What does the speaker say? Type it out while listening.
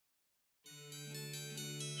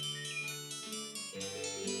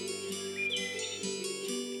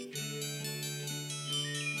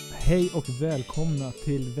Hej och välkomna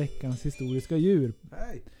till veckans historiska djur.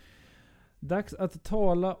 Hej! Dags att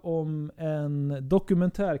tala om en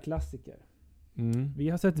dokumentärklassiker. Vi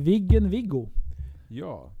har sett Viggen Viggo.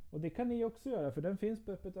 Ja. Och det kan ni också göra, för den finns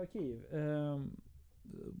på Öppet arkiv.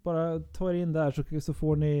 Bara ta er in där så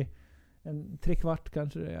får ni en 3/4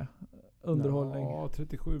 kanske det är underhållning. Ja,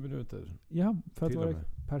 37 minuter. Ja, för att Till vara och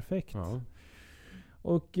med. perfekt. Ja.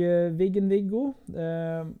 Och Viggen Viggo,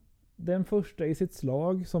 den första i sitt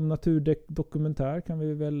slag som naturdokumentär kan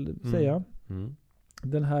vi väl säga. Mm.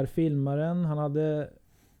 Den här filmaren, han hade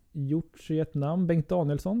gjort sig ett namn, Bengt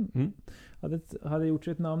Danielsson, hade gjort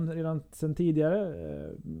sig ett namn redan sedan tidigare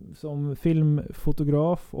som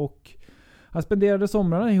filmfotograf, och han spenderade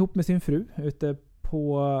somrarna ihop med sin fru ute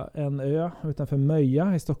på en ö utanför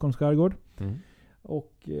Möja i Stockholms skärgård.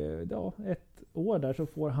 Och ja, ett år där så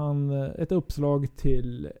får han ett uppslag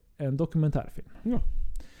till en dokumentärfilm. Ja.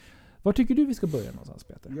 Var tycker du vi ska börja någonstans,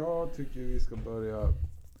 Peter? Jag tycker vi ska börja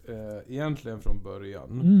egentligen från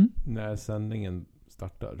början. När sändningen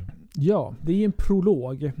startar. Ja, det är en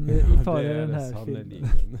prolog i före den här filmen.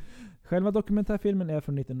 Själva dokumentärfilmen är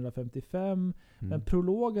från 1955. Men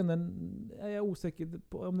prologen, den är jag osäker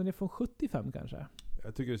på om den är från 75 kanske.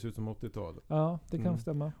 Jag tycker det ser ut som 80-tal. Ja, det kan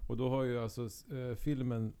stämma. Och då har ju alltså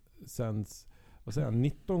filmen sänds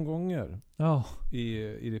 19 gånger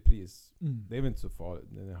i repris. Det är väl inte så farligt.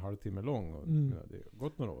 Den är en halvtimme lång och det har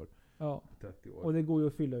gått några år. Ja. 30 år. Och det går ju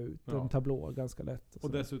att fylla ut en tablå ganska lätt.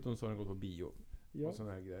 Och dessutom så har den gått på bio. Ja. Och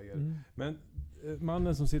såna här grejer. Men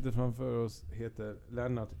mannen som sitter framför oss heter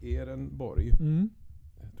Lennart Ehrenborg.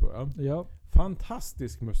 Tror jag. Ja.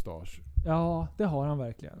 Fantastisk mustasch. Ja, det har han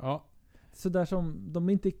verkligen. Ja. Så där som de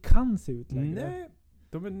inte kan se ut längre. Nej,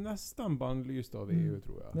 de är nästan bannlysta av EU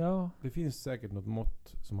tror jag. Ja. Det finns säkert något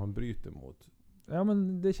mått som han bryter mot. Ja,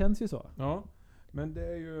 men det känns ju så. Ja, men det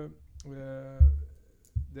är ju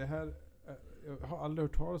det här. Jag har aldrig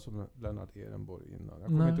hört talas om Lennart Ehrenborg innan. Jag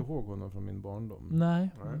kommer inte ihåg honom från min barndom. Nej.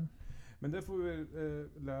 Men det får vi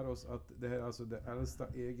lära oss att det här är alltså det äldsta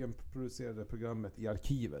egenproducerade programmet i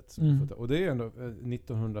arkivet. Och det är ändå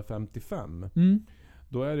 1955.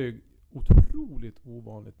 Då är det ju otroligt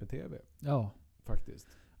ovanligt med tv. Ja. Faktiskt.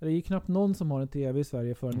 Det är ju knappt någon som har en tv i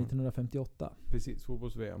Sverige förrän 1958. Precis,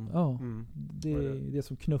 fotbolls-VM. Ja, det är det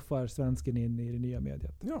som knuffar svensken in i det nya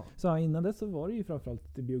mediet. Ja. Så innan det så var det ju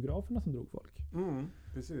framförallt biograferna som drog folk.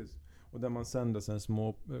 Precis. Och där man sände sen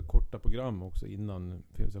små korta program också innan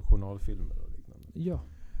journalfilmer och liknande. Ja.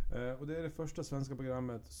 Och det är det första svenska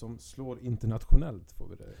programmet som slår internationellt, får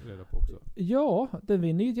vi reda på också. Ja, den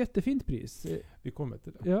vinner ju ett jättefint pris. Vi kommer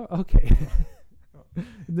till det. Ja, okej.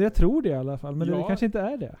 Jag tror det i alla fall, men det kanske inte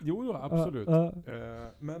är det. Jo, absolut.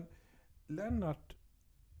 Men Lennart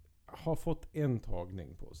har fått en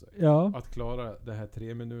tagning på sig. Ja. Att klara det här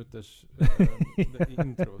 3 minuters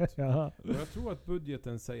introt. Ja. Och jag tror att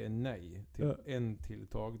budgeten säger nej till en till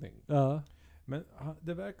tagning. Ja. Men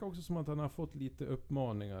det verkar också som att han har fått lite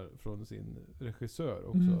uppmaningar från sin regissör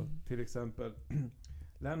också. Till exempel,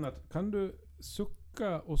 Lennart, kan du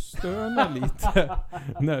sucka och stöna lite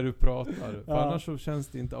när du pratar? För annars så känns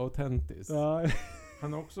det inte autentiskt. Ja.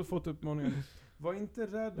 Han har också fått uppmaningar. Var inte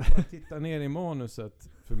rädd att titta ner i manuset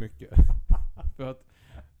för mycket. För att,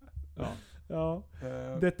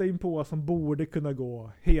 detta är en på som borde kunna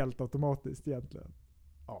gå helt automatiskt egentligen.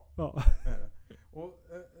 Ja. Och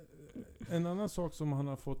en annan sak som han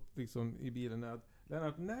har fått liksom i bilen är att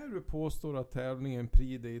Lennart, när du påstår att tävlingen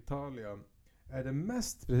Prix d'Italia är det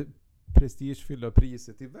mest prestigefyllda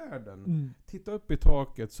priset i världen, titta upp i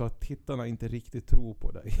taket så att tittarna inte riktigt tror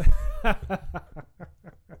på dig.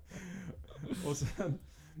 Och sen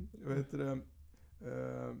vet du,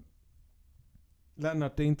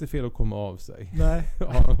 Lennart, det är inte fel att komma av sig. Nej.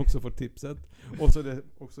 Har han också fått tipset. Och så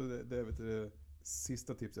det vet du, det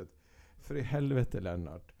sista tipset. För i helvete,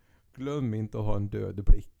 Lennart, glöm inte att ha en död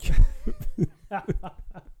blick.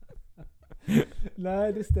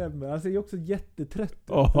 Nej, det stämmer. Alltså jag är också jättetrött.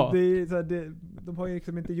 Det är så här, de har ju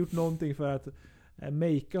liksom inte gjort någonting för att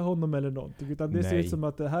makea honom eller någonting. Utan det ser ut som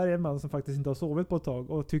att det här är en man som faktiskt inte har sovit på ett tag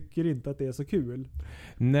och tycker inte att det är så kul.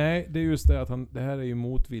 Nej, det är just det att det här är ju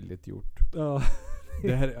motvilligt gjort. Ja.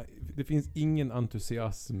 Det finns ingen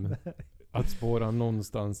entusiasm att spåra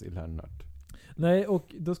någonstans i Lennart. Nej,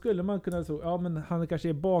 och då skulle man kunna så, men han kanske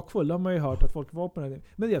är bakfull, det har man ju hört att folk var på det.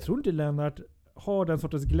 Men jag tror inte Lennart har den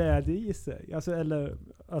sortens glädje i sig. Alltså, eller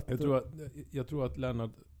att jag tror att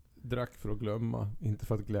Lennart drack för att glömma, inte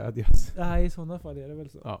för att glädjas. Nej, i sådana fall är det väl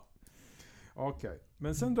så. Ja. Okej.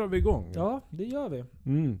 Men sen drar vi igång. Ja, det gör vi.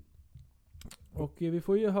 Och vi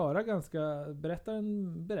får ju höra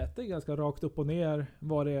berättaren berättar ganska rakt upp och ner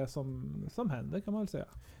vad det är som händer, kan man väl säga.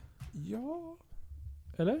 Ja.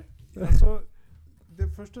 Eller? Alltså, det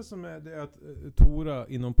första som är det är att Tora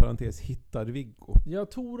inom parentes hittar Viggo. Ja,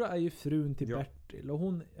 Tora är ju frun till Bertil och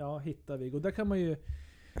hon hittar Viggo. Där kan man ju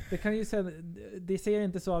det ser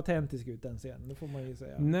inte så autentiskt ut den scenen, det får man ju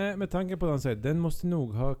säga. Nej, med tanke på att han säger den måste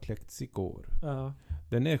nog ha kläckts igår. Ja.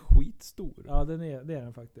 Den är skitstor. Ja, det är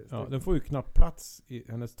den faktiskt. Ja, den får ju knappt plats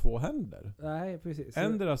i hennes 2 händer. Nej, precis.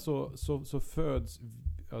 Ändra så föds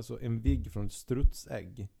alltså en vigg från ett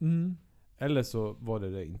strutsägg. Mm. Eller så var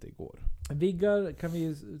det inte igår. Viggar kan vi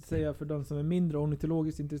ju säga för de som är mindre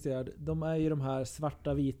ornitologiskt intresserade. De är ju de här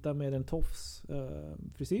svarta vita med en tofs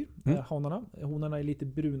frisyr. Honorna är lite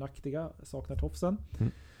brunaktiga, saknar tofsen.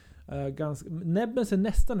 Näbben ser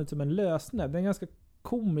nästan ut som en lösnäbb. Det är en ganska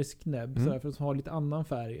komisk näbb sådär, för som har lite annan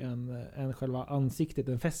färg än själva ansiktet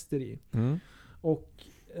den fäster i. Och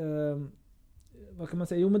vad kan man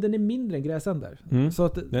säga? Jo, men den är mindre än gräsänder. Så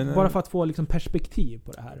att, bara för att få liksom perspektiv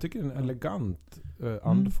på det här. Jag tycker det är en elegant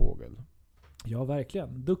andfågel. Ja,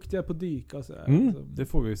 verkligen. Duktiga på dyk och sådär. Det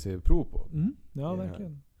får vi se prov på. Ja,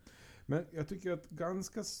 verkligen. Men jag tycker att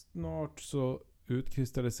ganska snart så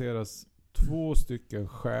utkristalliseras 2 stycken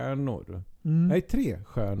stjärnor. Nej, 3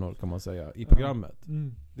 stjärnor kan man säga i programmet.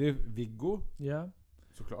 Det är Viggo. Ja.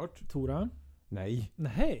 Såklart. Tora. Nej.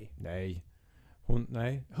 Nej.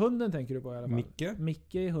 Nej. Hunden tänker du på i alla fall.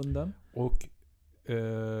 Micke är hunden. Och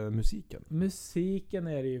musiken. Musiken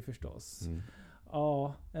är det ju förstås.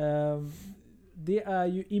 Ja. Det är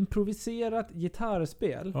ju improviserat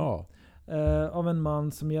gitarrspel. Ja. Av en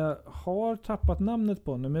man som jag har tappat namnet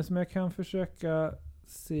på nu, men som jag kan försöka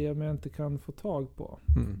se om jag inte kan få tag på.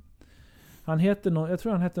 Han heter jag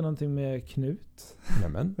tror han heter någonting med Knut.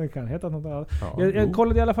 Nämen. Det kan heta något annat. Ja, jag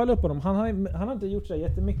kollade i alla fall upp på dem. Han har inte gjort så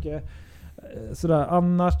jättemycket sådär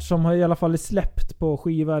annars som har i alla fall släppt på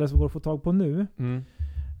skiva eller som går att få tag på nu.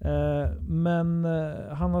 Men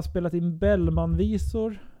han har spelat in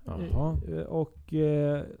Bellman-visor. Och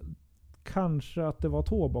kanske att det var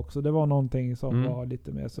Taube också. Det var någonting som var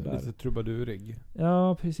lite mer sådär. Lite trubadurig.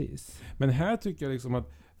 Ja, precis. Men här tycker jag liksom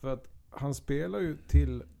att, för att han spelar ju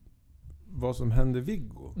till vad som hände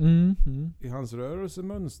Viggo i hans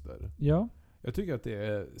rörelsemönster. Ja. Jag tycker att det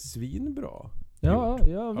är svinbra. Ja,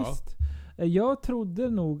 visst. Jag trodde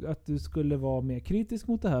nog att du skulle vara mer kritisk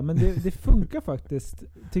mot det här, men det funkar faktiskt,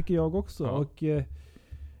 tycker jag också. Ja. Och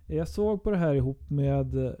jag såg på det här ihop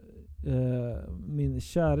med min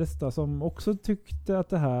käresta som också tyckte att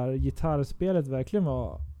det här gitarrspelet verkligen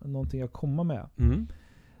var någonting att komma med.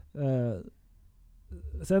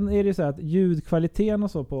 Sen är det så här att ljudkvaliteten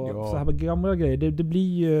och så på så här gamla grejer, det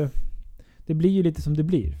blir ju lite som det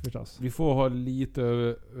blir förstås. Vi får ha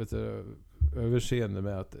lite överseende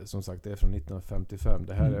med att som sagt det är från 1955.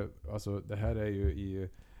 Det här är ju i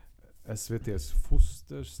SVT:s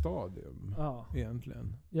fosterstadium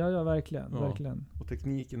egentligen. Ja, verkligen. Och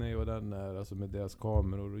tekniken är ju vad den är, alltså med deras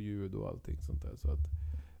kameror och ljud och allting sånt där, så att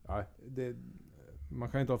man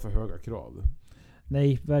kan inte ha för höga krav.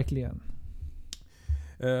 Nej, verkligen.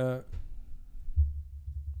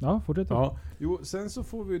 Fortsätt. Ja, sen så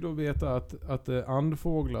får vi då veta att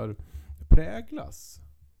andfåglar präglas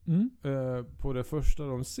på det första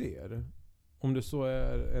de ser. Om det så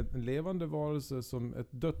är en levande varelse som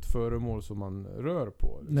ett dött föremål som man rör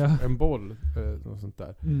på. Liksom. En boll, något sånt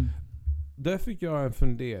där. Där fick jag en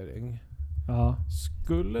fundering. Ja.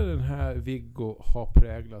 Skulle den här Viggo ha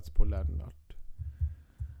präglats på Lennart?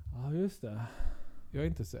 Ja, just det. Jag är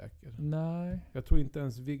inte säker. Nej. Jag tror inte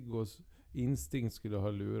ens Viggos instinkt skulle ha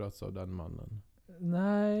lurats av den mannen.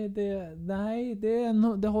 Nej,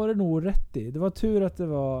 det har du nog rätt i. Det var tur att det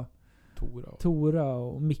var Tora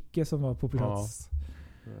och Micke som var på plats.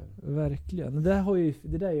 Ja. Verkligen. Det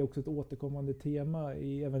där är också ett återkommande tema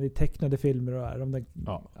även i tecknade filmer och om den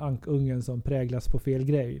ankungen som präglas på fel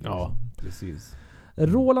grej. Liksom. Ja, precis.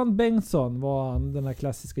 Roland Bengtsson var den här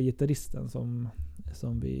klassiska gitarristen som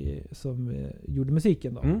vi gjorde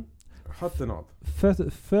musiken då. Hatten av.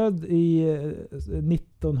 Född i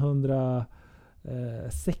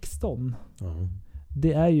 1916.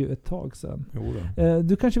 Det är ju ett tag sedan.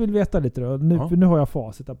 Du kanske vill veta lite då. Nu har jag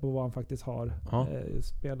facit på vad han faktiskt har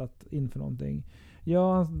spelat in för någonting.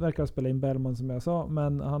 Ja, han verkar spela in Bellman som jag sa.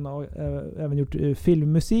 Men han har även gjort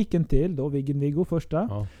filmmusiken till då Viggo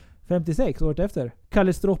första. 56, året efter.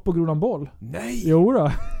 Kalle Stropp och Grodan Boll. Nej! Jo då.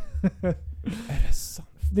 Är det sant?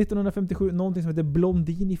 1957, någonting som heter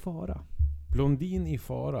Blondin i fara. Blondin i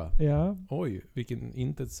fara? Ja. Oj, vilken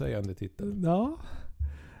intetsägande titel. Ja.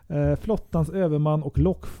 Flottans överman och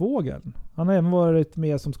Lockfågeln. Han har även varit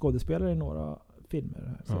med som skådespelare i några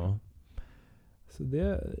filmer. Så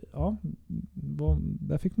det,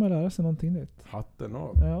 där fick man lära sig någonting nytt. Hatten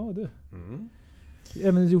av. Ja, du. Jag har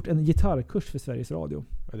även gjort en gitarrkurs för Sveriges Radio.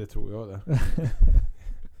 Ja, det tror jag det.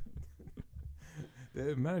 Det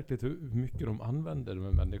är märkligt hur mycket de använder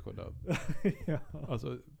med människorna. Ja.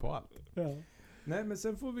 Alltså på allt. Ja. Nej, men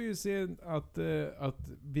sen får vi ju se att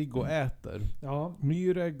Viggo äter. Ja.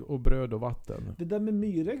 Myrägg och bröd och vatten. Det där med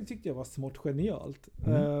myrägg tyckte jag var smått genialt.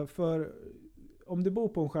 För om du bor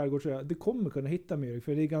på en skärgård så det kommer kunna hitta myrägg.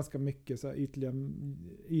 För det är ganska mycket så här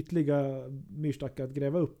ytliga myrstackar att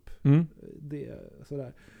gräva upp. Det,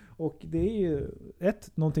 sådär. Och det är ju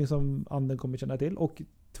någonting som anden kommer känna till. Och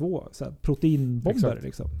 2, så här, proteinbomber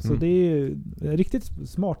liksom. Så det är ju riktigt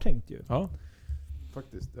smart tänkt ju. Ja,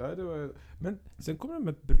 faktiskt. Ja, det var, men sen kommer det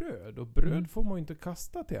med bröd. Och bröd får man ju inte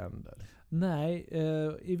kasta till änder. Nej,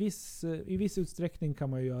 i viss utsträckning kan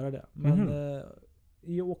man ju göra det. Men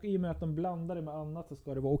i och med att de blandar det med annat så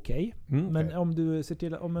ska det vara okej. Men om du ser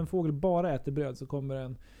till om en fågel bara äter bröd så kommer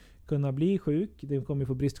den kunna bli sjuk. Den kommer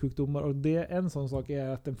få bristsjukdomar. Och en sån sak är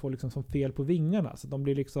att den får liksom som fel på vingarna. Så de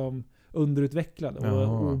blir liksom underutvecklade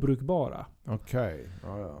och obrukbara. Okej.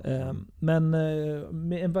 Men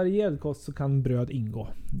med en varierad kost så kan bröd ingå.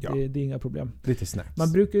 Ja. Det är inga problem. Lite snacks.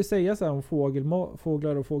 Man brukar ju säga så här om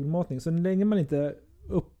fåglar och fågelmatning. Så länge man inte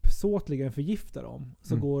uppsåtligen förgiftar dem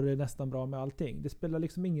så går det nästan bra med allting. Det spelar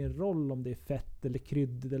liksom ingen roll om det är fett eller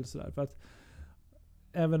krydd eller sådär. För att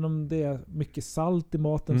även om det är mycket salt i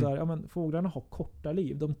maten så här, men fåglarna har korta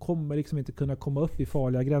liv. De kommer liksom inte kunna komma upp i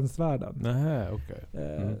farliga gränsvärden. Nej, okej.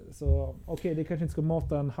 Så det kanske inte ska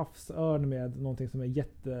mata en havsörn med någonting som är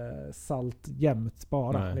jättesalt jämt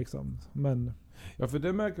bara. Liksom. Men ja, för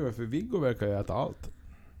det märker vi, för Viggo verkar ju äta allt.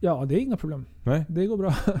 Ja, det är inga problem. Nej. Det går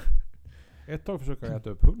bra. Ett tag försöker jag äta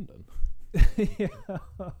upp hunden.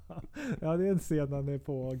 Ja, det är en scen när han är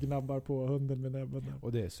på och gnabbar på hunden med näbben.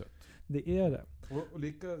 Och det är sött. Det är det. Och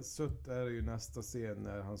lika sött är det ju nästa scen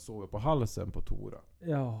när han sover på halsen på Tora.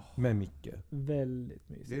 Ja. Med Micke. Väldigt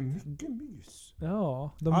mysigt. Det är mycket mys.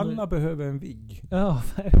 Ja. Alla behöver en vigg. Ja,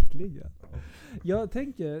 verkligen. Jag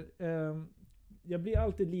tänker... jag blir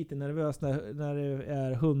alltid lite nervös när det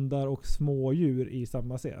är hundar och smådjur i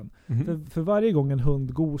samma scen. För varje gång en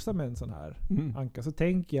hund gosar med en sån här anka så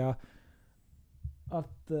tänker jag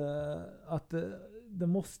att det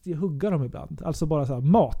måste ju hugga dem ibland. Alltså bara så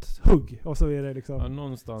här, hugg. Och så är det liksom... Ja,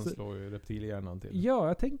 någonstans slår ju reptilhjärnan till. Ja,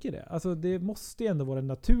 jag tänker det. Alltså det måste ju ändå vara den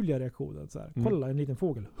naturliga reaktionen. Så här. Kolla, en liten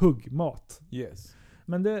fågel. Hugg, mat. Yes.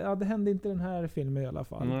 Men det hände inte i den här filmen i alla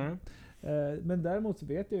fall. Nej. Men däremot så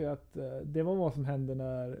vet jag ju att det var vad som hände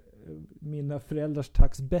när mina föräldrars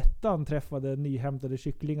tax Bettan träffade nyhämtade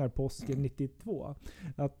kycklingar påsken 92.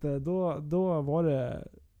 Att då var det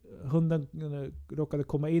hunden råkade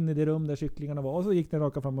komma in i det rum där kycklingarna var och så gick den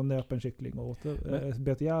raka fram och nöp en kyckling och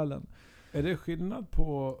bet ihjäl den. Är det skillnad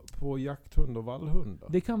på jakthund och vallhund då?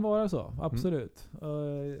 Det kan vara så, absolut.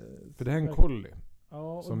 För det är en collie.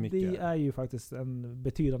 Ja, och det är ju faktiskt en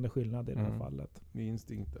betydande skillnad i det här fallet. Med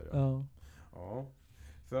instinkter, ja.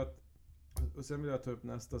 För att, och sen vill jag ta upp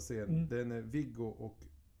nästa scen. Det är när Viggo och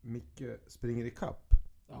Micke springer i kapp.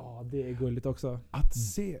 Ja, det är gulligt också. Att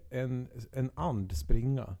se en and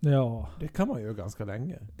springa. Ja. Det kan man göra ganska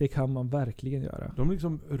länge. Det kan man verkligen göra. De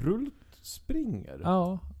liksom springer.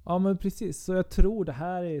 Ja, men precis. Så jag tror det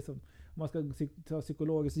här är som... Om man ska ta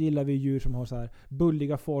psykologiskt så gillar vi djur som har så här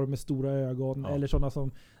bulliga former, stora ögon. Eller sådana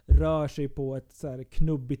som rör sig på ett så här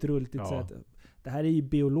knubbigt, rultigt sätt. Det här är ju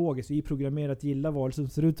biologiskt. Vi är programmerat att gilla varelser som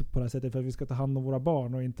ser ut på det här sättet för att vi ska ta hand om våra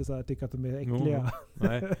barn och inte så här tycka att de är äckliga.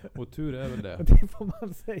 Nej, och tur är väl det. Det får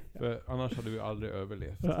man säga. För annars hade vi aldrig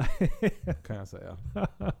överlevt. Kan jag säga.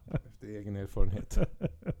 Efter egen erfarenhet.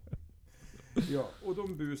 Ja, och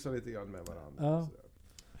de busar lite grann med varandra. Ja.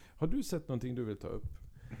 Har du sett någonting du vill ta upp?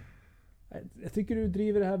 Jag tycker du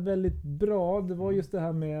driver det här väldigt bra. Det var just det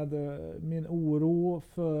här med min oro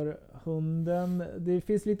för hunden. Det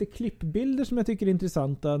finns lite klippbilder som jag tycker är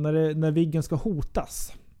intressanta när Viggen ska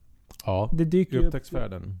hotas. Ja, det dyker i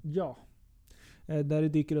upptäcktsfärden. Ja. Där det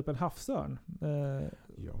dyker upp en havsörn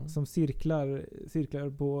som cirklar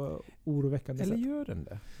på oroväckande sätt. Eller gör den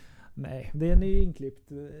det? Nej, den är ju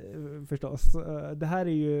inklippt förstås. Det här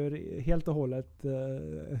är ju helt och hållet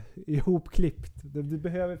ihopklippt. Det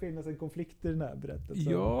behöver finnas en konflikt i den här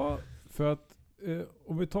berättelsen. Ja, för att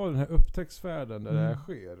om vi tar den här upptäcktsfärden där det här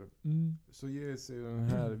sker så ger sig den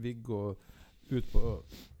här Viggo ut på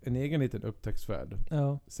en egen liten upptäcktsfärd,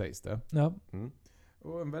 sägs det. Ja.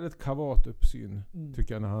 Och en väldigt kavat uppsyn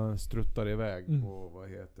tycker jag när han struttar iväg på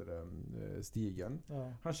stigen.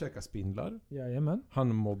 Ja. Han käkar spindlar. Jajamän.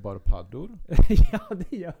 Han mobbar paddor. Ja,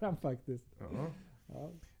 det gör han faktiskt. Ja.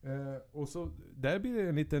 Ja. Och så där blir det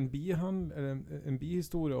en liten en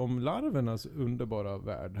bihistoria om larvernas underbara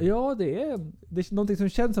värld. Ja, det är någonting som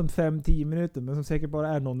känns som 5-10 minuter, men som säkert bara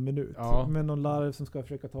är någon minut. Ja. Med någon larv som ska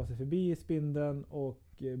försöka ta sig förbi spindeln och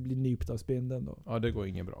bli nypt av spindeln då. Ja, det går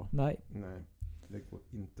inget bra. Nej. Det går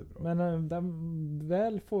inte bra. Men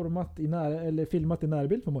väl format eller filmat i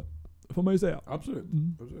närbild får man ju säga. Absolut.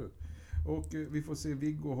 Absolut. Och vi får se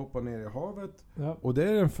Viggo hoppa ner i havet. Ja. Och det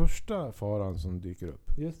är den första faran som dyker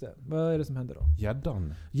upp. Just det. Vad är det som händer då?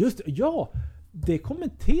 Gäddan. Just det, ja! Det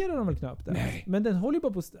kommenterar de väl knappt där. Nej. Men den håller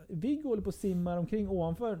bara på Viggo håller på att simma omkring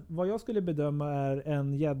ovanför. Vad jag skulle bedöma är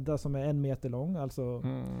en gädda som är 1 meter lång. Alltså,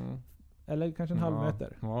 eller kanske en halv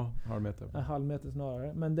meter. Ja, halv meter. En halv meter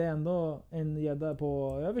snarare. Men det är ändå en gädda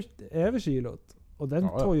på över kilot. Och den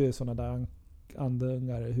tar ju sådana där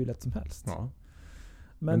andungar hur lätt som helst. Ja.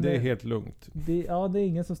 Men det är helt lugnt. Det är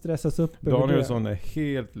ingen som stressas upp. Danielsson är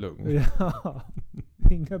helt lugn. Ja,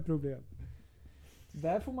 inga problem.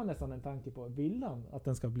 Där får man nästan en tanke på. Vill han att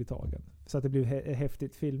den ska bli tagen? Så att det blir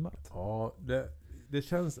häftigt filmat. Ja, det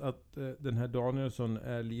känns att den här Danielsson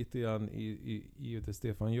är lite grann i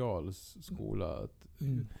Stefan Jarls skola. Att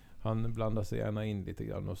han blandar sig gärna in lite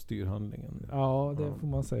grann och styr handlingen. Ja, det får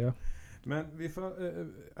man säga. Men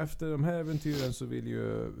efter de här äventyren så vill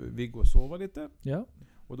ju Viggo sova lite. Ja.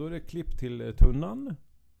 Och då är det klipp till tunnan.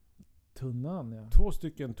 Tunnan, ja. 2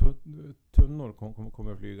 stycken tunnor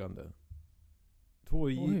kommer flygande. 2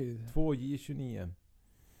 J29.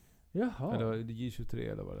 Jaha. Eller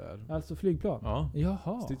J23 eller vad det är. Alltså flygplan? Ja.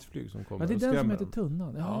 Jaha. Stridsflyg som kommer. Ja, det är den som heter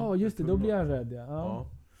tunnan. Ja, just det. Då blir jag rädd. Ja,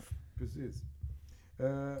 precis.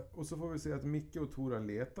 Och så får vi se att Micke och Tora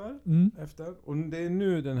letar efter. Och det är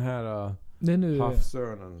nu den här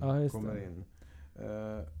havsörnen kommer in.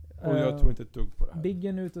 Och jag tror inte ett dugg på det här.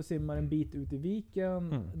 Biggen ut och simmar en bit ut i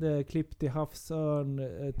viken. Det är klipp till havsörn.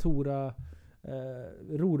 Tora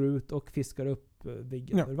ror ut och fiskar upp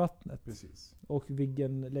Viggen ur vattnet. Precis. Och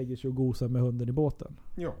Viggen lägger sig och gosar med hunden i båten.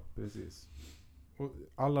 Ja, precis. Och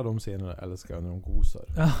alla de scenerna älskar jag när de gosar.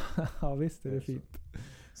 Ja, visst är det fint.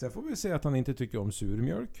 Sen får vi se att han inte tycker om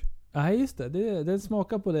surmjölk. Nej, just det. Den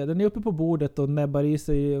smakar på det. Den är uppe på bordet och näbbar i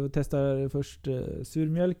sig och testar först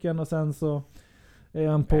surmjölken och sen så är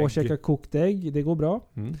han på att käka kokt ägg. Det går bra.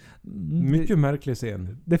 Mycket märklig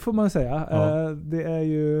scen. Det får man säga. Ja. Det är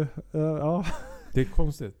ju... ja. Det är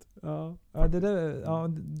konstigt. Ja,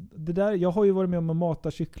 det där, jag har ju varit med om att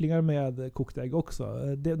mata kycklingar med kokt ägg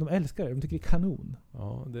också. De älskar det. De tycker det är kanon.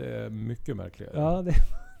 Ja, det är mycket märkligare. Ja,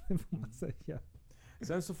 det får man säga.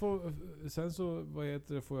 Sen så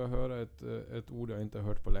får jag höra ett ord jag inte har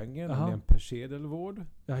hört på länge. Nämligen persedelvård.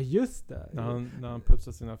 Ja, just det. När han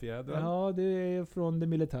putsar sina fjädrar. Ja, det är från det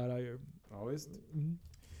militära ju. Ja, visst.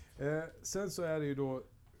 Sen så är det ju då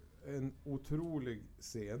en otrolig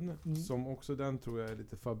scen som också den tror jag är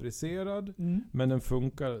lite fabricerad. Men den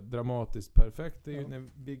funkar dramatiskt perfekt. Det är ju när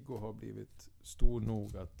Viggo har blivit stor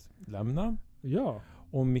nog att lämna. Ja.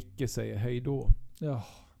 Och Micke säger hej då. Ja.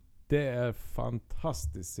 Det är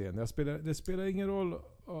fantastisk scen. Det spelar ingen roll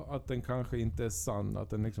att den kanske inte är sann. Att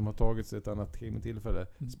den liksom har tagit sig ett annat tillfälle.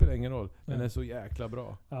 Det spelar ingen roll. Den är så jäkla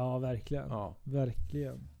bra. Ja, verkligen. Ja.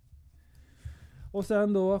 Verkligen. Och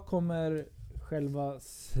sen då kommer själva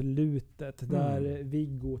slutet. Där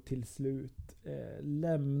Viggo till slut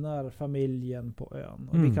lämnar familjen på ön.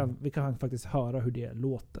 Och vi kan faktiskt höra hur det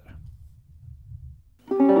låter.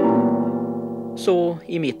 Så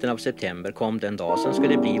i mitten av september kom den dag som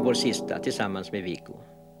skulle bli vår sista tillsammans med Viggo.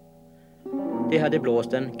 Det hade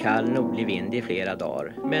blåst en kall nordlig vind i flera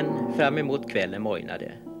dagar, men fram emot kvällen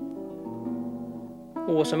mojnade.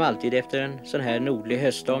 Och som alltid efter en sån här nordlig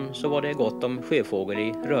höststorm så var det gott om sjöfågel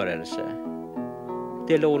i rörelse.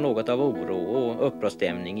 Det låg något av oro och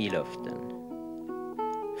uppbrottsstämning i luften.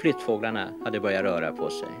 Flyttfåglarna hade börjat röra på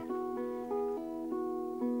sig.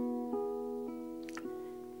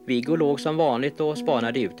 Viggo låg som vanligt och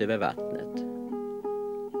spanade ut över vattnet.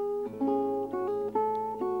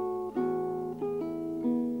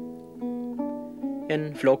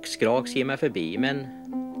 En flock skrak simmar förbi, men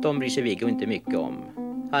de bryr sig Viggo inte mycket om.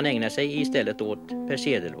 Han ägnar sig istället åt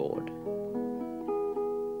persedelvård.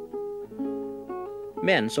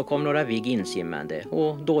 Men så kom några vigg insimmande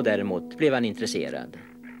och då däremot blev han intresserad.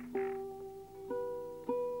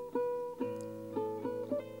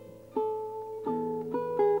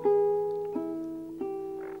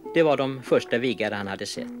 Det var de första viggar han hade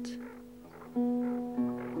sett.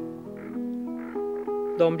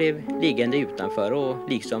 De blev liggande utanför och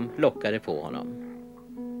liksom lockade på honom.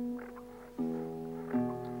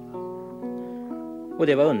 Och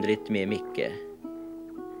det var underligt med Micke.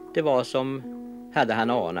 Det var som hade han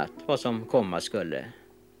anat vad som komma skulle.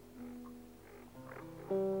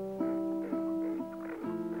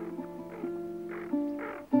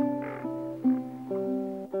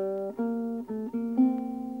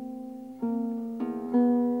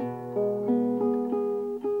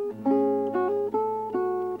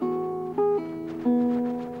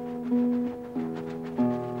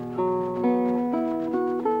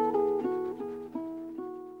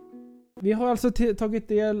 Vi har alltså tagit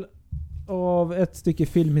del av ett stycke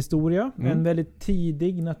filmhistoria. En väldigt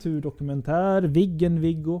tidig naturdokumentär,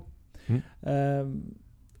 Viggen-Viggo.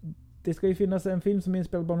 Det ska ju finnas en film som är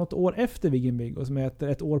inspelad bara något år efter Viggen-Viggo som heter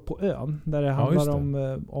Ett år på ön. Där det handlar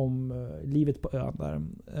om livet på ön där,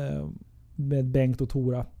 med Bengt och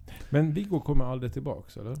Tora. Men Viggo kommer aldrig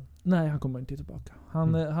tillbaka, eller? Nej, han kommer inte tillbaka.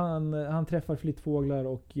 Han träffar flyttfåglar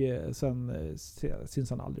och sen syns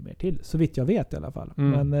han aldrig mer till. Så vitt jag vet i alla fall.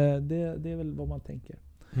 Men det är väl vad man tänker.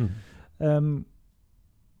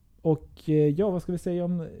 Och vad ska vi säga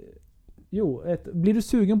om... Jo, blir du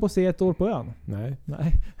sugen på att se Ett år på ön? Nej.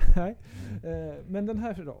 Men den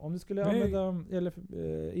här då? Om du skulle använda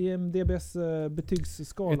IMDb:s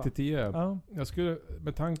betygsskala. 1-10. Ja. Jag skulle,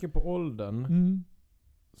 med tanke på åldern,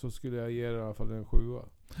 så skulle jag ge det i alla fall en 7.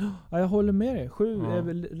 Ja, jag håller med dig. 7 är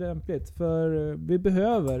väl lämpligt.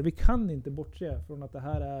 För vi kan inte bortse från att det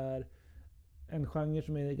här är en genre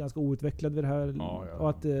som är ganska outvecklad vid det här. Och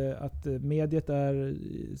att mediet är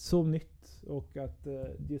så nytt. Och att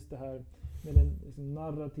just det här med den liksom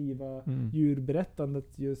narrativa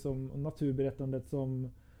djurberättandet och naturberättandet som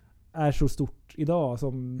är så stort idag,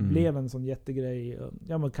 som blev en sån jättegrej.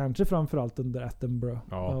 Ja, men kanske framförallt under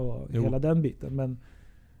Attenborough och hela den biten. Men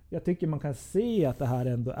jag tycker man kan se att det här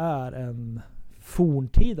ändå är en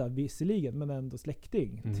forntida, visserligen, men ändå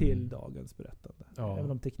släkting till dagens berättande.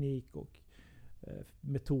 Även om teknik och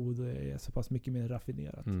metod är så pass mycket mer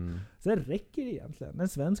raffinerat. Sen räcker det egentligen. En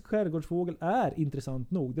svensk skärgårdsfågel är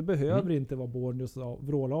intressant nog. Det behöver inte vara Borneos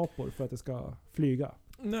vrålapor för att det ska flyga.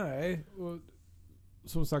 Nej, och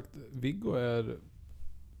som sagt, Viggo är,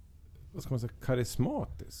 vad ska man säga,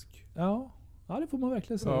 karismatisk. Ja, det får man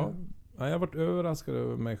verkligen säga. Ja, jag har varit överraskad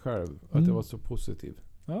över mig själv att jag var så positiv.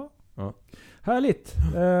 Ja. Härligt.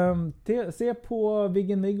 Se på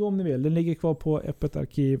Viggen-Viggo om ni vill. Den ligger kvar på Öppet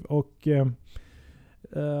arkiv. Och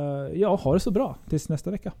ha det så bra tills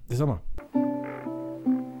nästa vecka. Detsamma.